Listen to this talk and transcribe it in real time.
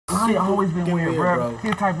Bonnie always been weird, bro. He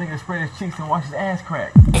the type of nigga to spread his cheeks and watch his ass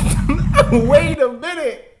crack. Wait a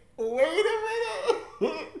minute.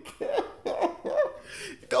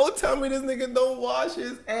 Don't tell me this nigga don't wash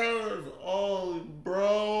his ass. Oh,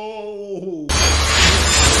 bro.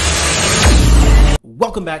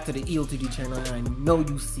 Welcome back to the E.O.T.G channel. And I know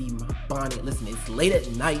you see my bonnet. Listen, it's late at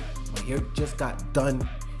night. My hair just got done.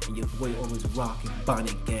 And your boy always rocking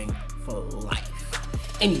bonnet gang for life.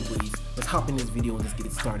 Anyways, let's hop in this video and let's get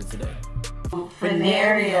it started today.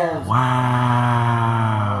 Funarios.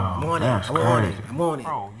 Wow. I'm on it. I'm on it.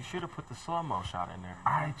 Bro, you should have put the slow-mo shot in there.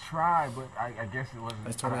 I tried, but I guess it wasn't.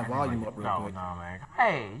 Let's turn that volume up real quick. No, man.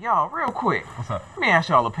 Hey, y'all, real quick. What's up? Let me ask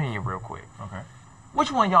y'all opinion real quick. Okay.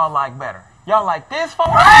 Which one y'all like better? Y'all like this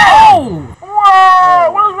photo? Oh!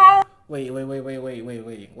 Whoa! What is wrong? Wait.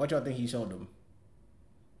 What y'all think he showed them?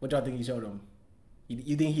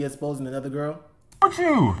 You think he exposing another girl? What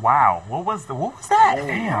you? Wow, what was that?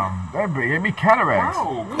 Damn, that gave me cataracts.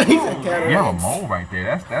 Bro, He said cataracts. You have a mole right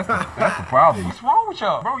there. That's the problem. what's wrong with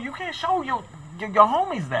y'all? Bro, you can't show your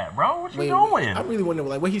homies that, bro. What you doing? I really wonder,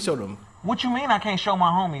 like, what he showed them. What you mean I can't show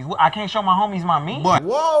my homies? I can't show my homies my meat?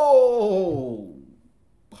 Whoa!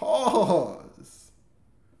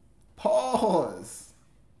 Pause.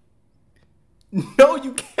 No,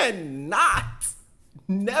 you cannot.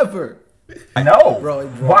 Never. No, Bro,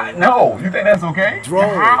 why? No, you think that's okay?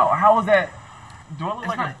 Drone. How is that? Do I look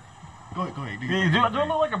like a... Go ahead. Do I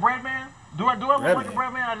look like a bread man? Do I look like a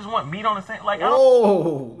bread man? I just want meat on the sandwich. Like,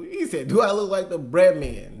 oh, he said, do I look like the bread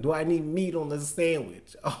man? Do I need meat on the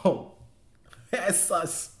sandwich? Oh, that's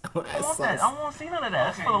sus. I don't want to see none of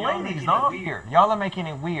that. That's for the ladies, dog. Y'all are making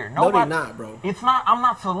it weird. No, they're not, bro. It's not. I'm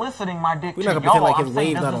not soliciting my dick to We're not y'all. gonna pretend like his I'm saying,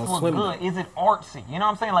 wave's does not this on look swimming. good? Is it artsy? You know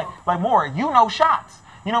what I'm saying? Like more. You know shots.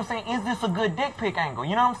 You know what I'm saying? Is this a good dick pic angle?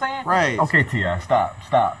 You know what I'm saying? Right. Okay, T.I., stop.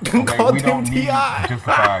 Okay, Call we don't him need T.I. to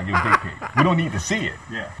justify your dick pic. We don't need to see it.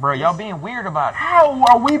 Yeah. Bro, y'all being weird about it. How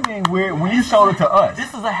are we being weird when you showed it to us?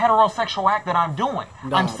 This is a heterosexual act that I'm doing.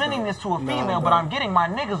 Nah, I'm sending bro. this to a female, Nah, but bro. I'm getting my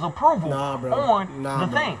niggas' approval on the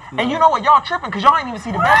thing. Nah, and you know what? Y'all tripping because y'all ain't even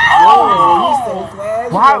see the best. Oh, he's so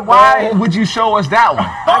flash. Why would you show us that one?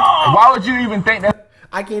 Why would you even think that?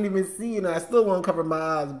 I can't even see, and I still want to cover my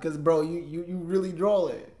eyes because, bro, you really draw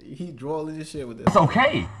it. He drawing this shit with this. It's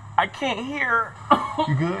okay. I can't hear.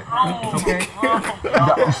 You good? It's okay.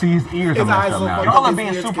 You see his ears are messed up now. Y'all are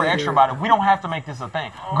being super extra about it. We don't have to make this a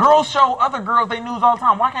thing. Girls show other girls they news all the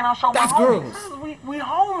time. Why can't I show my homies? We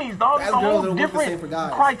homies, dog. That's It's a girls whole that work the same for different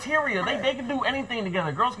guys. criteria. They can do anything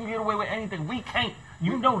together. Girls can get away with anything. We can't.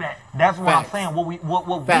 You know that. That's what I'm saying. What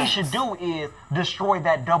we should do is destroy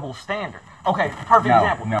that double standard. Okay, perfect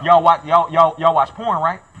example. No. Y'all watch porn,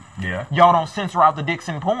 right? Yeah. Y'all don't censor out the dicks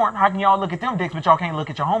in porn. How can y'all look at them dicks, but y'all can't look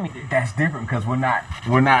at your homie dick? That's different because we're not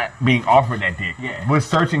being offered that dick. Yeah. We're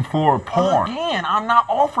searching for porn. Again, I'm not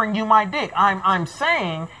offering you my dick. I'm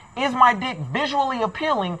saying, is my dick visually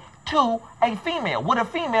appealing to a female? Would a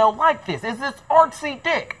female like this? Is this artsy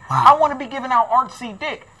dick? Wow. I want to be giving out artsy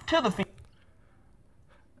dick to the female.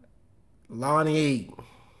 Lonnie.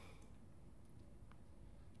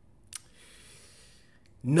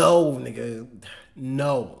 No, nigga.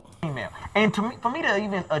 No. Female. And for me to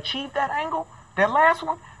even achieve that angle, that last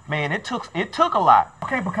one, man, it took a lot.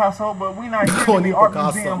 Okay, Picasso, but we're not here to be art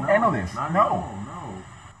museum analysts. No.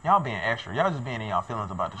 Y'all being extra. Y'all just being in y'all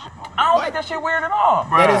feelings about this shit. I don't think that shit weird at all.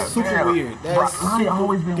 That is super weird. Bonnie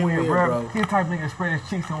always been weird, bro. He the type of nigga to spread his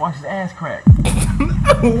cheeks and watch his ass crack.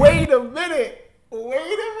 Wait a minute.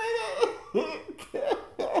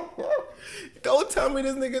 Don't tell me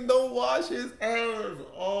this nigga don't wash his ass.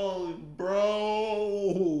 Oh,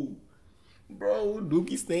 bro.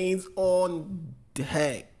 Dookie stains on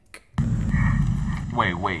deck.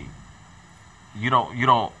 Wait. You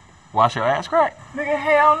don't wash your ass crack? Nigga,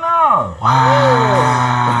 hell no.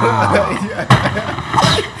 Wow.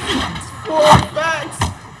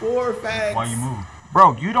 Four facts. Why you move?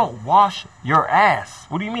 Bro, you don't wash your ass.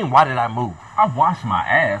 What do you mean, why did I move? I wash my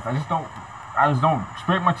ass. I just don't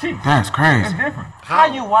spread my cheeks. That's crazy. It's different. How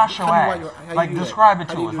you wash your ass? Like, describe it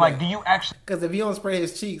to us. Like, do you actually... Because if you don't spray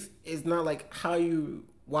his cheeks, it's not like how you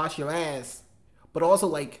wash your ass, but also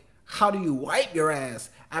like how do you wipe your ass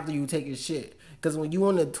after you take your shit? Because when you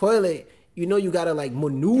on the toilet, you know you gotta like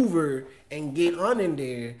maneuver and get on in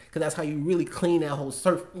there, because that's how you really clean that whole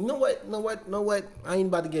surface. You know what? I ain't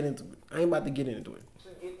about to get into it.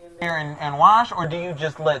 There and wash, or do you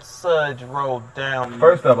just let suds roll down?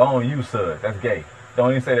 First up, I don't use suds. That's gay.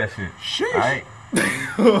 Don't even say that shit. Sheesh. All right?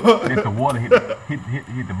 Let the water hit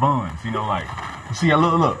the buns. You know, like, you see,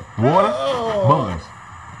 look, water, buns.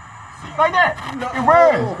 Like that. No.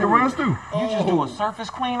 It runs through. You just do a surface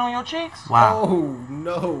clean on your cheeks? Wow. Oh,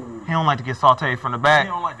 no. He don't like to get sauteed from the back.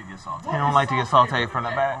 He don't like to get sauteed. He don't like to get sauteed from the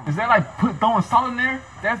back. Is that like throwing salt in there?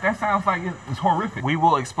 That sounds like it's horrific. We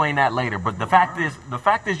will explain that later. But the fact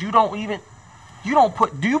is you don't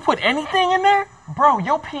put. Do you put anything in there, bro?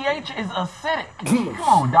 Your pH is acidic. Come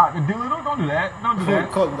on, Dr. Doolittle, don't do that. Don't do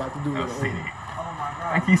that. Call him Dr. Doolittle. Acidic. Oh my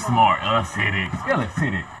God. Like he's smart. Acidic. Spell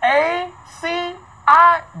acidic. ACIDIC.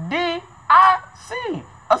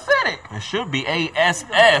 Acidic. It should be ASSIC,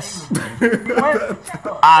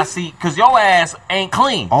 because your ass ain't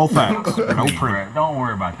clean. All facts. No print. Don't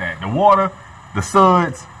worry about that. The water, the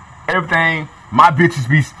suds, everything. My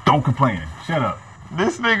bitches don't complain. Shut up.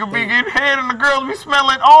 This nigga be getting head and the girls be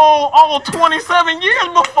smelling all 27 years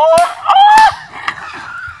before.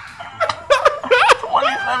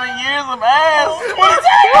 27 years of ass.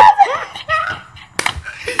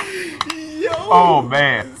 27. Yo. Oh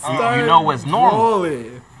man. You know what's normal?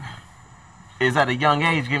 Rolling. Is at a young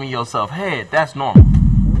age giving yourself head. That's normal.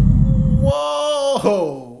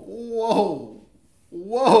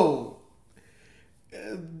 Whoa.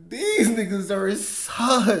 These niggas are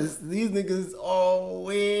sus. These niggas are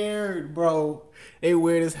weird, bro. They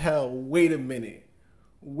weird as hell. Wait a minute.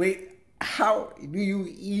 How do you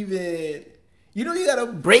even... You know you gotta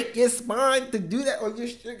break your spine to do that, or your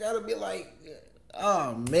shit gotta be like...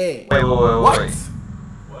 Oh, man. Wait. What?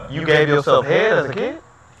 You gave yourself head as a kid?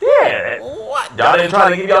 Yeah. What? Y'all didn't try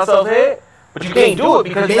to give yourself head? But you can't do it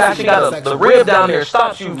because you actually got the rib down there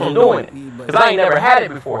stops you from doing it. Because I ain't never had it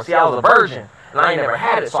before. See, I was a virgin. And I ain't never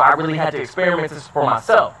had it, so I really had to experiment this for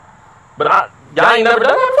myself. But y'all ain't never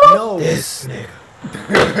done that before? No. This nigga.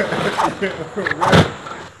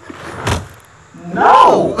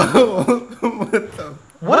 No.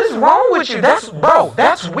 What What is wrong with you? That's weird.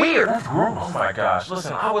 That's gross. Oh my gosh.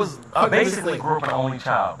 Listen, I basically grew up an only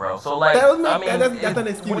child, bro. So like, That was not- I mean, that's not an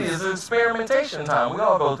excuse. It's experimentation time. We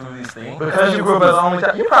all go through these things. Because you grew up as an only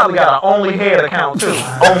child, you probably got an only head account too.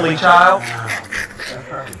 Only child.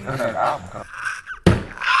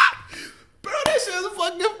 Bro, that shit is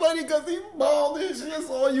fucking funny because he bald and shit,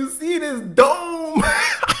 so all you see is dome.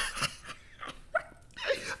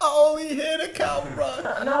 I only hit a cow, bro.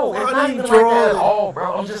 No, it's Bro, not he even like drawing. that at all,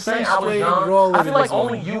 bro. I'm just saying I was Straight young. drawing I feel in like this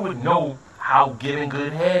only one. you would know how giving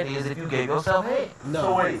good head is if you gave yourself head. No.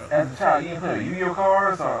 So wait, as a child, you didn't play Yu-Gi-Oh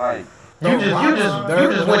cards or like? You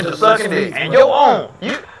just went to sucking dick and your own.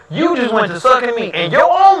 You just went to sucking me and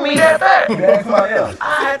your own meat at that. That's somebody else.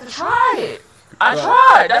 I had to try it. I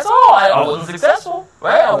tried. That's all. I wasn't successful.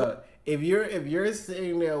 Well, If you're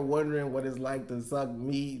sitting there wondering what it's like to suck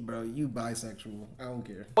meat, bro, you bisexual. I don't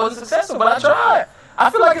care. I wasn't successful, but I tried. I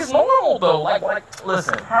feel like it's normal though. Like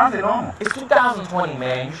listen. How's it normal? It's 2020,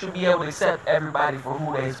 man. You should be able to accept everybody for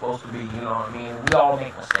who they're supposed to be. You know what I mean? We all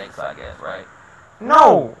make mistakes, I guess, right?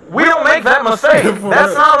 No, we don't make that mistake.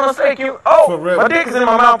 That's not a mistake. My dick is in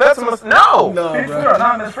my mouth. That's a mistake. No. Bitch, we are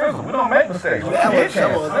not Miss Frizzle. We don't make mistakes. We That don't was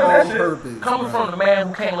get on that shit. purpose. Coming from the man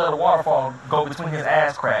who can't let a waterfall go between his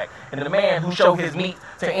ass crack, and the man who showed his meat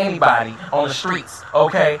to anybody on the streets,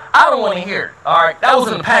 okay? I don't want to hear it, all right? That was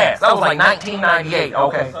in the past. That was like 1998,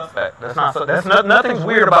 okay? Nothing's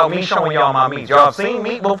weird about me showing y'all my meat. Y'all have seen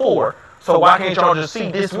meat before, so why can't y'all just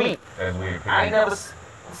see this meat? That's weird. I ain't never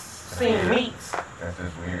seen meats. That's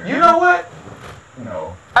just weird. You know what?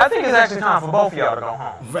 No. I think it's actually time for both of y'all to go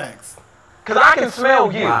home. Facts. Because I can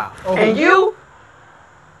smell you. Wow. And you,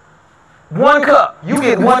 1 cup. You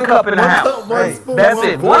get 1 cup in the house. cup, one spoon, That's one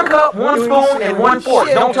it. fork. 1 cup, 1 You ain't spoon, shit. and 1 fork.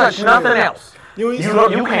 Shit. Don't touch nothing else. You ain't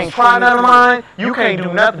You can't try none of mine. You can't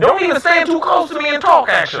do nothing. Don't even stand too close to me and talk,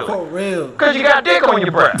 actually. For real. Because you got dick on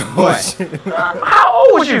your breath. What? How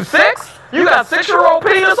old was you, 6? You got 6-year-old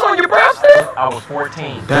penis on your breast still? I was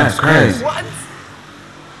 14. That's crazy. What?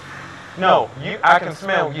 No, I can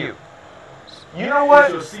smell you. You know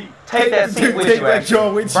what? Take that seat with Take you, that actually.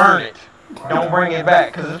 joint with Burn you. it. Don't bring it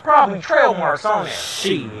back, because there's probably trail marks on there.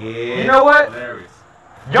 Shit. You know what?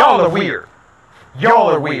 Y'all are weird. Y'all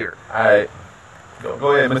are weird. Alright.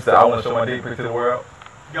 Go ahead, mister. I want to show my dick pic to the world.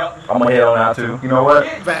 I'm going to head on out too. You know what?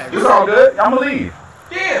 Facts. It's all good. I'm going to leave.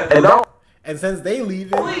 Yeah. And And since they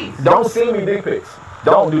leaving, don't send me dick pics.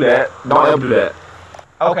 Don't do that. Don't ever do that.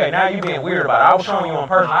 Okay, now you being weird about it. I was showing you in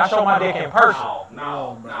person. I showed my dick in person.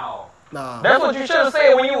 nah. That's what you should have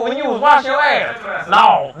said when you was washing your ass.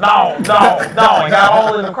 No. And got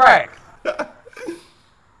all in the crack.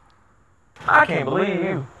 I can't believe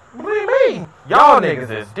you. Believe me. Y'all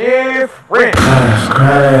niggas is different. That's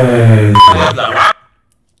crazy.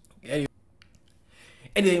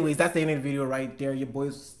 Anyways, that's the end of the video right there. Your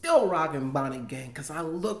boy's still rocking bonnet gang because I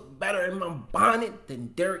look better in my bonnet than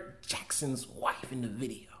Derek Jackson's wife in the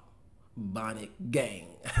video. Bonnet Gang.